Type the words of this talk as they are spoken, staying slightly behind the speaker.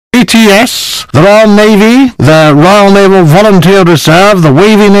RNAVTS, the Royal Navy, the Royal Naval Volunteer Reserve, the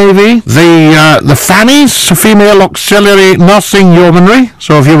Wavy Navy, the Fannies, Female Auxiliary Nursing Yeomanry.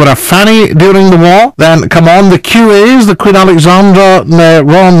 So if you were a Fanny during the war, then come on. The QAs, the Queen Alexandra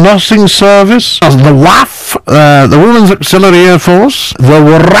Royal Nursing Service, the WAF, the Women's Auxiliary Air Force, the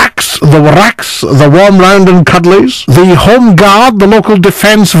WRACs, the Warm Round and Cuddlies, the Home Guard, the Local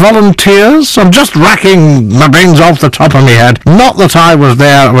Defence Volunteers. I'm just racking my brains off the top of my head. Not that I was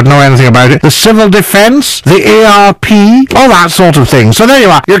there, I would know anything about it. The Civil Defence, the ARP, all that sort of thing. So there you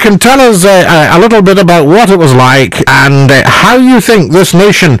are. You can tell us a little bit about what it was like and how you think this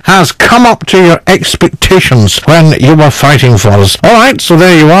nation has come up to your expectations when you were fighting for us. Alright, so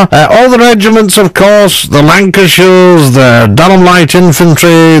there you are. All the regiments, of course, the Lancashires, the Durham Light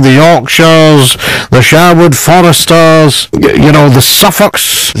Infantry, the Yorkshires, the Sherwood Foresters, you know, the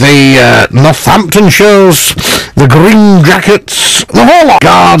Suffolks, the Northamptonshires, the Green Jackets, the whole lot.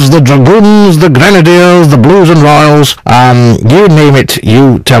 Guards, the Dragoons, the Grenadiers, the Blues and Royals, you name it,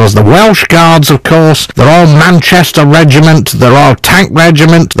 you tell us. The Welsh Guards, of course, the Royal Manchester Regiment, the Royal Tank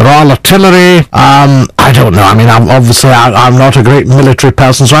Regiment, the Royal Artillery. I don't know, I mean, I'm not a great military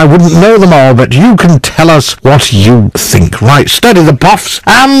person, so I wouldn't know them all, but you can tell us what you think. Right, study the buffs.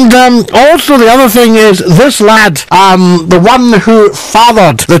 And also the other thing is, this lad, the one who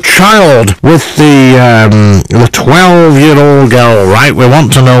fathered the child with the 12-year-old girl, right? We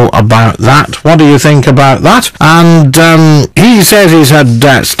want to know about that. What do you think about that? And he says he's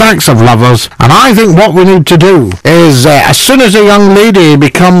had stacks of lovers, and I think what we need to do is, as soon as a young lady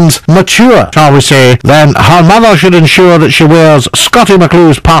becomes mature, shall we say, then her mother should ensure that she wears Scottie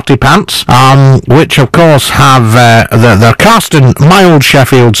McClue's party pants, which of course have, they're cast in mild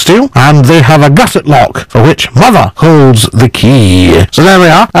Sheffield steel, and they have a gusset lock, for which mother holds the key. So there we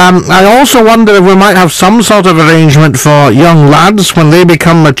are. I also wonder if we might have some sort of arrangement for young lads when they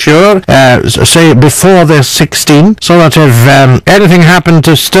become mature, say before they're 16, so that if anything happened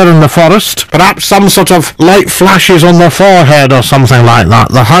to stir in the forest, perhaps some sort of light flashes on their forehead or something like that.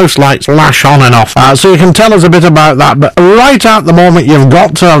 The house lights flash on and off. So you can tell us a bit about that, but right at the moment you've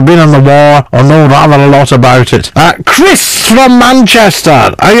got to have been in the war or know rather a lot about it. Chris from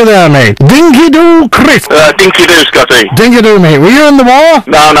Manchester, are you there, mate? Dinky-doo, Chris. Dinky-doo, Scotty. Dinky-doo, mate. Were you in the war?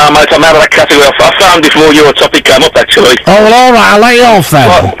 No, mate, I'm out of that category. I found before your topic came up, actually. Oh, well, all right, I'll let you off then.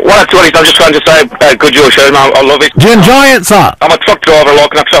 Well, to be honest, I'm just trying to say, good your show, I love it. Do you enjoy it, sir? I'm a truck driver,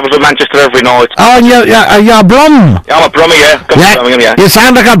 like, and I travel to Manchester every night. Oh, and you're a Brum? I'm a Brummie, yeah. You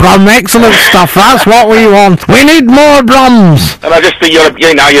sound like a Brum. Excellent stuff. That's what we want. We need more Brums. And I just think you're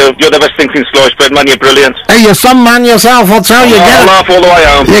the best thing since sliced bread, man. You're brilliant. Hey, you're some man yourself, I'll tell you. I'll laugh all the way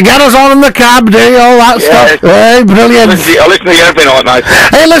home. You get us on in the cab, do you? All that stuff. Hey, brilliant. I listen to you every night, mate.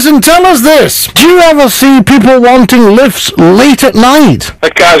 Hey, listen, tell us this. Do you ever see people wanting lifts late at night?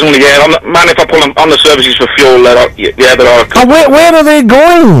 Occasionally, yeah. Man, if I pull them on the services for fuel, there are. Where are they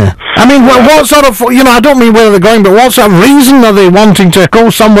going? I mean, what sort of, I don't mean where they're going, but what sort of reason are they wanting to go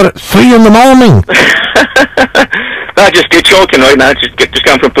somewhere at 3 in the morning? I just get choking right now, just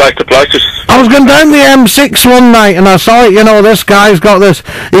going from place to place. I was going down the M6 one night and I saw it, this guy's got this,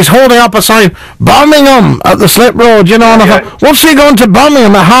 he's holding up a sign, Birmingham, at the slip road, and I thought, what's he going to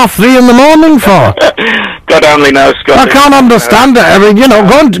Birmingham at 3:30 in the morning for? God only knows, Scott. I can't understand it. I mean,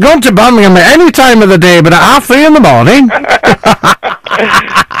 going to Birmingham at any time of the day, but at 3:30 in the morning.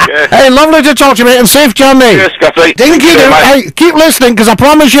 Yeah. Hey, lovely to talk to you, mate, and safe journey. Yes, Scotty. Dinky-doo. Hey, keep listening, because I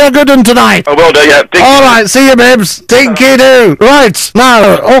promise you're a good one tonight. I will do, yeah. All right, see you, babes. Dinky-doo. Right,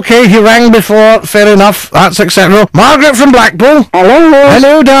 now, okay, he rang before, fair enough, that's acceptable. Margaret from Blackpool. Hello.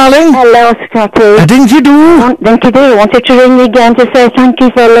 Hello, darling. Hello, Scotty. Dinky-doo. Dinky-doo. Wanted to ring you again to say thank you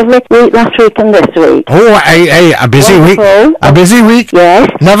for a lovely week last week and this week. Oh, hey, a busy wonderful week. A busy week. Yes.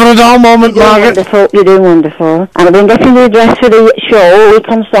 Never a dull moment, Margaret. You're doing wonderful. And I've been getting the address for the show week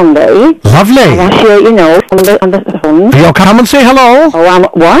on Sunday. Lovely. And I'm sure you know on the phone. You'll come and say hello. Oh,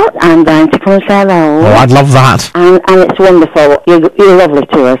 what? I'm going to come and say hello. Oh, I'd love that. And it's wonderful. You're lovely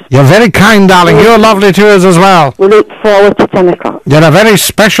to us. You're very kind, darling. You're lovely to us as well. We look forward to 10 o'clock. You're a very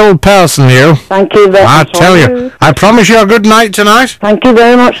special person, you. Thank you very much. I tell you. I promise you a good night tonight. Tof you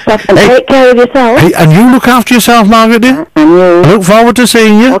very much, Steph. And take care of yourself. Hey, and you look after yourself, Margaret, dear. And you. I look forward to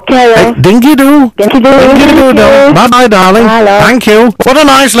seeing you. Okay, love. Hey, dinky-doo. Dinky-doo. Dinky-doo, darling. Bye-bye, darling. Bye, love. Thank you. What a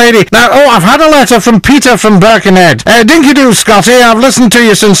nice nice lady. Now, I've had a letter from Peter from Birkenhead. Dinky-doo, Scotty, I've listened to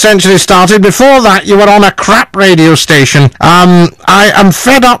you since Century started. Before that, you were on a crap radio station. I am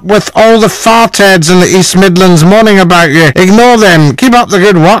fed up with all the fartheads in the East Midlands moaning about you. Ignore them. Keep up the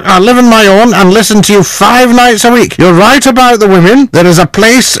good work. I live on my own and listen to you 5 nights a week. You're right about the women. There is a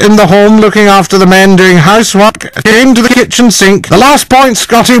place in the home looking after the men doing housework. Came to the kitchen sink. The last point,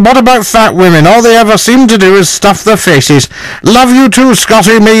 Scotty, what about fat women? All they ever seem to do is stuff their faces. Love you too,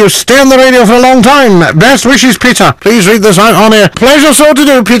 Scotty. May you stay on the radio for a long time. Best wishes, Peter. Please read this out on air. Pleasure so to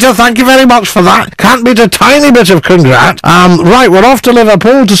do, Peter. Thank you very much for that. Can't beat a tiny bit of congrat. Right, we're off to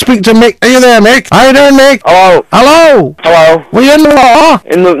Liverpool to speak to Mick. Are you there, Mick? How you doing, Mick? Hello. Hello. Hello. Were you in the war?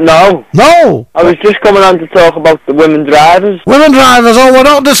 No. No. I was just coming on to talk about the women drivers. Women drivers? Oh, we're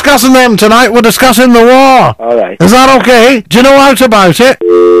not discussing them tonight. We're discussing the war. Alright. Is that okay? Do you know out about it?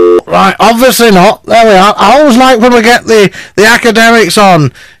 Right, obviously not. There we are. I always like when we get the academics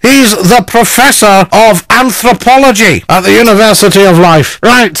on. He's the Professor of Anthropology at the University of Life.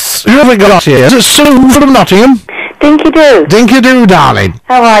 Right, who have we got here? Is it Sue from Nottingham? Dinky-doo. Dinky-doo, darling.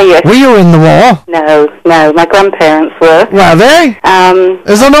 How are you? Were you in the war? No, my grandparents were. Were they?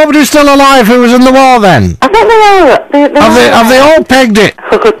 Is there nobody still alive who was in the war then? I think they are. Have they all pegged it?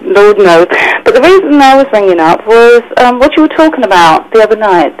 Oh, Lord knows. But the reason I was ringing up was what you were talking about the other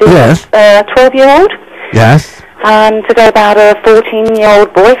night. Yes. 12-year-old? Yes. And today about a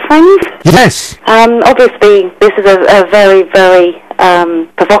 14-year-old boyfriend? Yes. Obviously, this is a very, very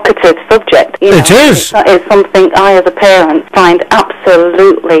provocative subject. You know, it is. It's something I, as a parent, find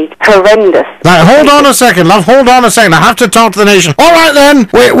absolutely horrendous. Now, hold on a second, love. Hold on a second. I have to talk to the nation. All right, then.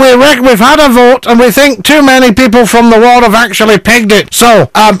 We've had a vote, and we think too many people from the war have actually pegged it. So,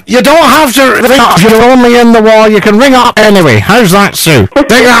 you don't have to ring up if you're only in the war. You can ring up anyway. How's that, Sue?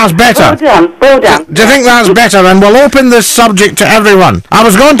 Think that's better? Well done. Do you think that's better? And we'll open this subject to everyone. I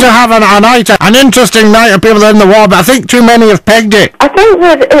was going to have an interesting night of people in the war, but I think too many have pegged it. I think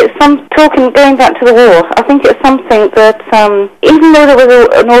that it's going back to the war, I think it's something that, even though there was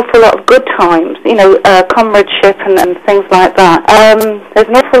an awful lot of good times, you know, comradeship and things like that, there's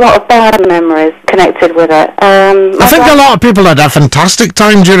an awful lot of bad memories connected with it. I think a lot of people had a fantastic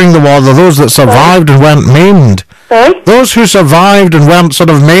time during the war, those that survived and weren't maimed. Sorry? Those who survived and weren't sort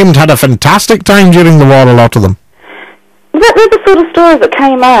of maimed had a fantastic time during the war, a lot of them. They're the sort of stories that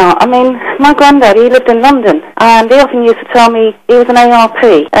came out. I mean, my granddad, he lived in London, and he often used to tell me he was an ARP,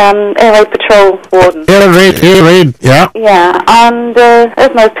 Air Raid Patrol Warden. Air Raid, yeah. Yeah, and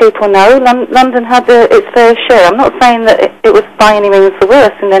as most people know, London had its fair share. I'm not saying that it was by any means the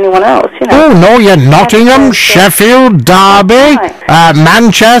worst than anyone else, you know. Oh, no, yeah, Nottingham, Sheffield, Derby,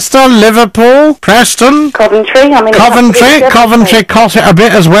 Manchester, Liverpool, Preston. Coventry, I mean... Coventry caught it a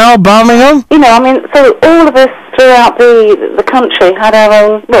bit as well, Birmingham. You know, I mean, so all of us throughout the country had our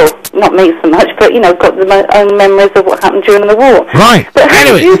own, well, not me so much, but, you know, got their own memories of what happened during the war. Right. But how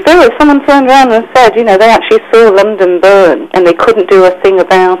did you feel if someone turned around and said, you know, they actually saw London burn and they couldn't do a thing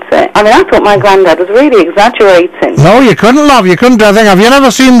about it? I mean, I thought my granddad was really exaggerating. No, you couldn't, love. You couldn't do a thing. Have you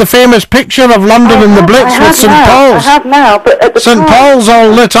never seen the famous picture of London in the Blitz with St. Paul's? I have now, but at the St. Paul's all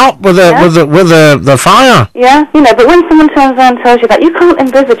lit up with the fire. Yeah, you know, but when someone turns around and tells you that, you can't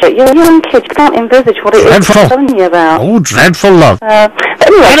envisage it. You're a young kid, you can't envisage what it is they're telling you about. Oh, dreadful, love.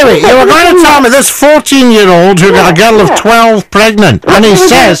 Anyway, you were going to tell me this 14-year-old who got a girl of 12 pregnant, and he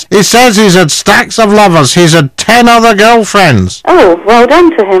says he's had stacks of lovers. He's had 10 other girlfriends. Oh, well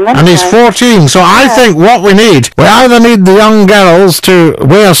done to him. And he's 14, so I think what we either need the young girls to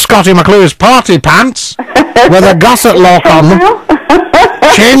wear Scottie McClue's party pants with a gusset lock on them.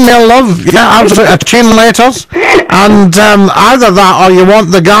 Chainmail, love. Yeah, absolutely. Chainlators. And either that or you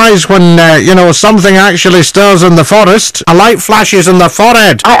want the guys when, something actually stirs in the forest, a light flashes in the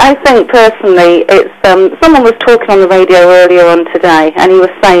forehead. I think personally it's, someone was talking on the radio earlier on today and he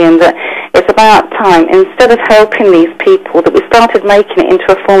was saying that it's about time, instead of helping these people, that we started making it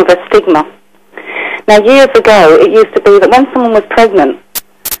into a form of a stigma. Now, years ago, it used to be that when someone was pregnant,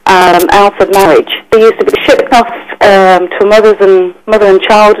 out of marriage, they used to be shipped off to a mother and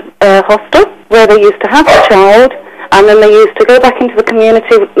child hostel, where they used to have the child, and then they used to go back into the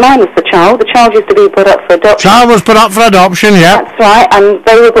community minus the child. The child used to be put up for adoption. Child was put up for adoption, yeah. That's right, and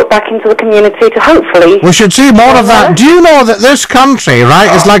they were put back into the community to hopefully... We should see more of that. Do you know that this country,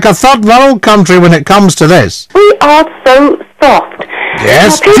 right, is like a third world country when it comes to this? We are so soft.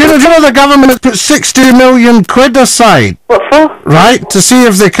 Yes. Do you know the government has put 60 million quid aside? What for? Right, to see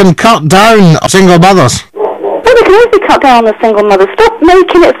if they can cut down single mothers. Well, they can easily cut down on the single mothers. Stop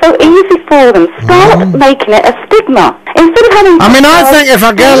making it so easy for them. Stop making it a stigma. Instead of having... I mean, I think if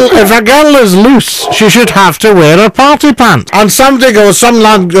a girl is loose, she should have to wear her party pants. And some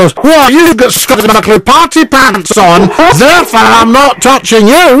lad goes, what, you've got Scottie McClue party pants on, therefore I'm not touching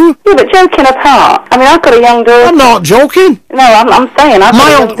you. Yeah, but joking apart, I mean, I've got a young daughter. I'm not joking. No, I'm saying I've got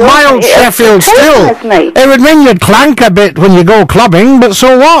a young daughter. My old Sheffield still. It would mean you'd clank a bit when you go clubbing, but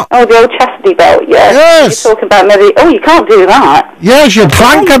so what? Oh, the old chastity belt, yeah. Yes. You're talking about maybe, you can't do that. Yes, you'd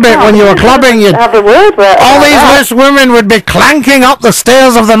clank a bit when you were clubbing. You'd have a word where all these loose women would be clanking up the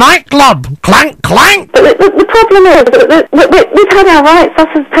stairs of the nightclub. Clank, clank. But the problem is that we've had our rights, us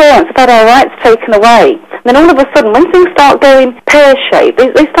as parents have had our rights taken away. Then all of a sudden, when things start going pear-shaped,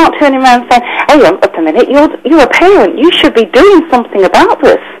 they start turning around saying, hey, up a minute, you're a parent. You should be doing something about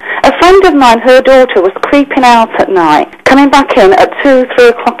this. A friend of mine, her daughter, was creeping out at night, coming back in at 2, 3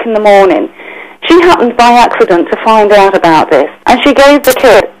 o'clock in the morning. She happened by accident to find out about this, and she gave the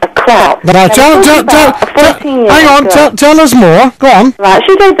kid a clout. Right, tell us more. Go on. Right,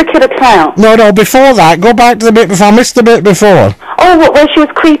 she gave the kid a clout. No, before that, go back to the bit before. I missed the bit before. Oh, what, where she was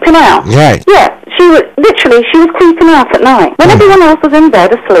creeping out? Right. Yeah, she was creeping out at night. When everyone else was in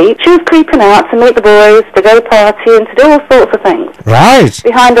bed asleep, she was creeping out to meet the boys, to go party, and to do all sorts of things. Right.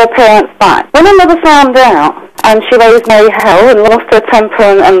 Behind her parents' back. When her mother found out, and she raised no hell and lost her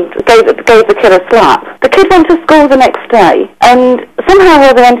temper and gave the kid a slap. The kid went to school the next day, and somehow or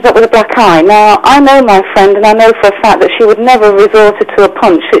other ended up with a black eye. Now, I know my friend, and I know for a fact that she would never have resorted to a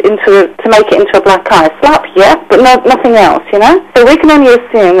punch to make it into a black eye. A slap, yeah, but nothing else, you know? So we can only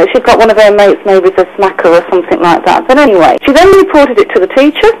assume that she's got one of her mates maybe to smack her or something like that. But anyway, she then reported it to the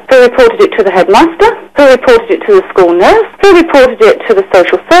teacher, who reported it to the headmaster, who reported it to the school nurse, who reported it to the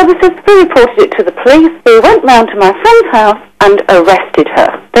social services, who reported it to the police, who went round to my friend's house and arrested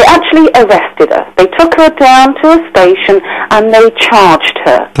her. They actually arrested her. They took her down to a station and they charged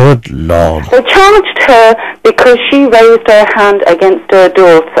her. Good Lord. They charged her because she raised her hand against her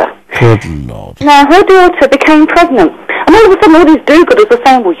daughter. Good Lord. Now, her daughter became pregnant. And all of a sudden, all these do-gooders were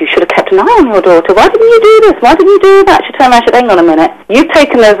saying, well, you should have kept an eye on your daughter. Why didn't you do this? Why didn't you do that? She turned around and said, hang on a minute. You've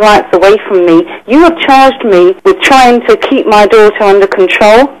taken those rights away from me. You have charged me with trying to keep my daughter under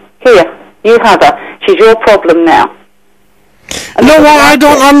control. Here, you have her. She's your problem now. You know what I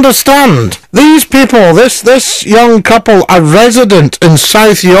don't understand? These people, this young couple, are resident in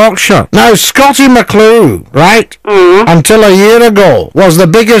South Yorkshire. Now, Scottie McClue, right, until a year ago, was the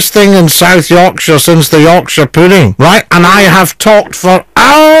biggest thing in South Yorkshire since the Yorkshire pudding, right? And I have talked for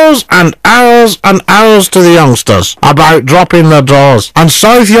hours and hours and hours to the youngsters about dropping their drawers. And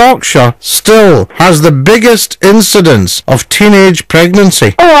South Yorkshire still has the biggest incidence of teenage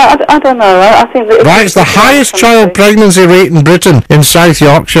pregnancy. Oh, I don't know. I think that... Right, it's the highest child pregnancy rate in Britain in South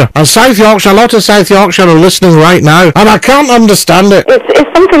Yorkshire. And South Yorkshire, a lot of South Yorkshire are listening right now, and I can't understand it. It's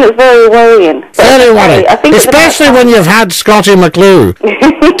something that's very worrying. Very worrying. Especially when you've had Scottie McClue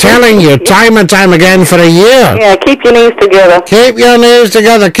telling you time and time again for a year. Yeah, keep your knees together. Keep your knees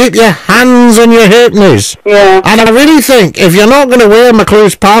together. Keep your hands on your hip knees. Yeah. And I really think if you're not going to wear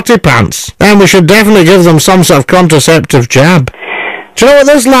McClue's party pants, then we should definitely give them some sort of contraceptive jab. Do you know what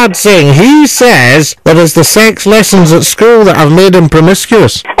this lad's saying? He says that it's the sex lessons at school that have made him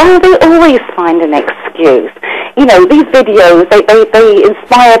promiscuous. Oh, they always find an excuse. You know, these videos, they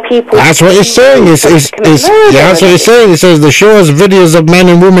inspire people... That's what he's saying. That's what he's saying. He says the show has videos of men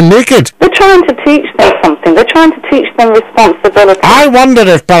and women naked. They're trying to teach them something. They're trying to teach them responsibility. I wonder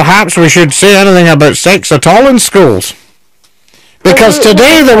if perhaps we should say anything about sex at all in schools. Because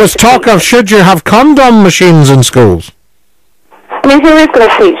today there was talk of should you have condom machines in schools. I mean, who is going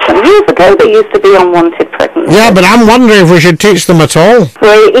to teach them? Years ago, they used to be unwanted pregnancies. Yeah, but I'm wondering if we should teach them at all.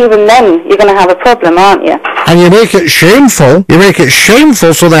 Well, even then, you're going to have a problem, aren't you? And you make it shameful. You make it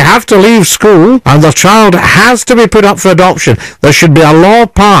shameful so they have to leave school and the child has to be put up for adoption. There should be a law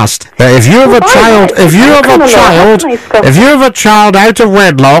passed that if you have a child, if you have a child out of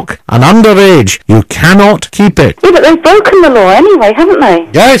wedlock and underage, you cannot keep it. Yeah, but they've broken the law anyway, haven't they?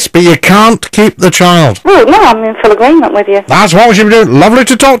 Yes, but you can't keep the child. Well, no, I'm in full agreement with you. That's what we should be doing. Lovely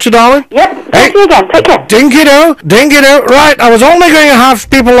to talk to you, darling. Yep, talk to you again. Take care. Dinky-do. Right, I was only going to have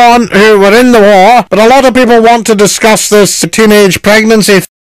people on who were in the war, but a lot of people want to discuss this teenage pregnancy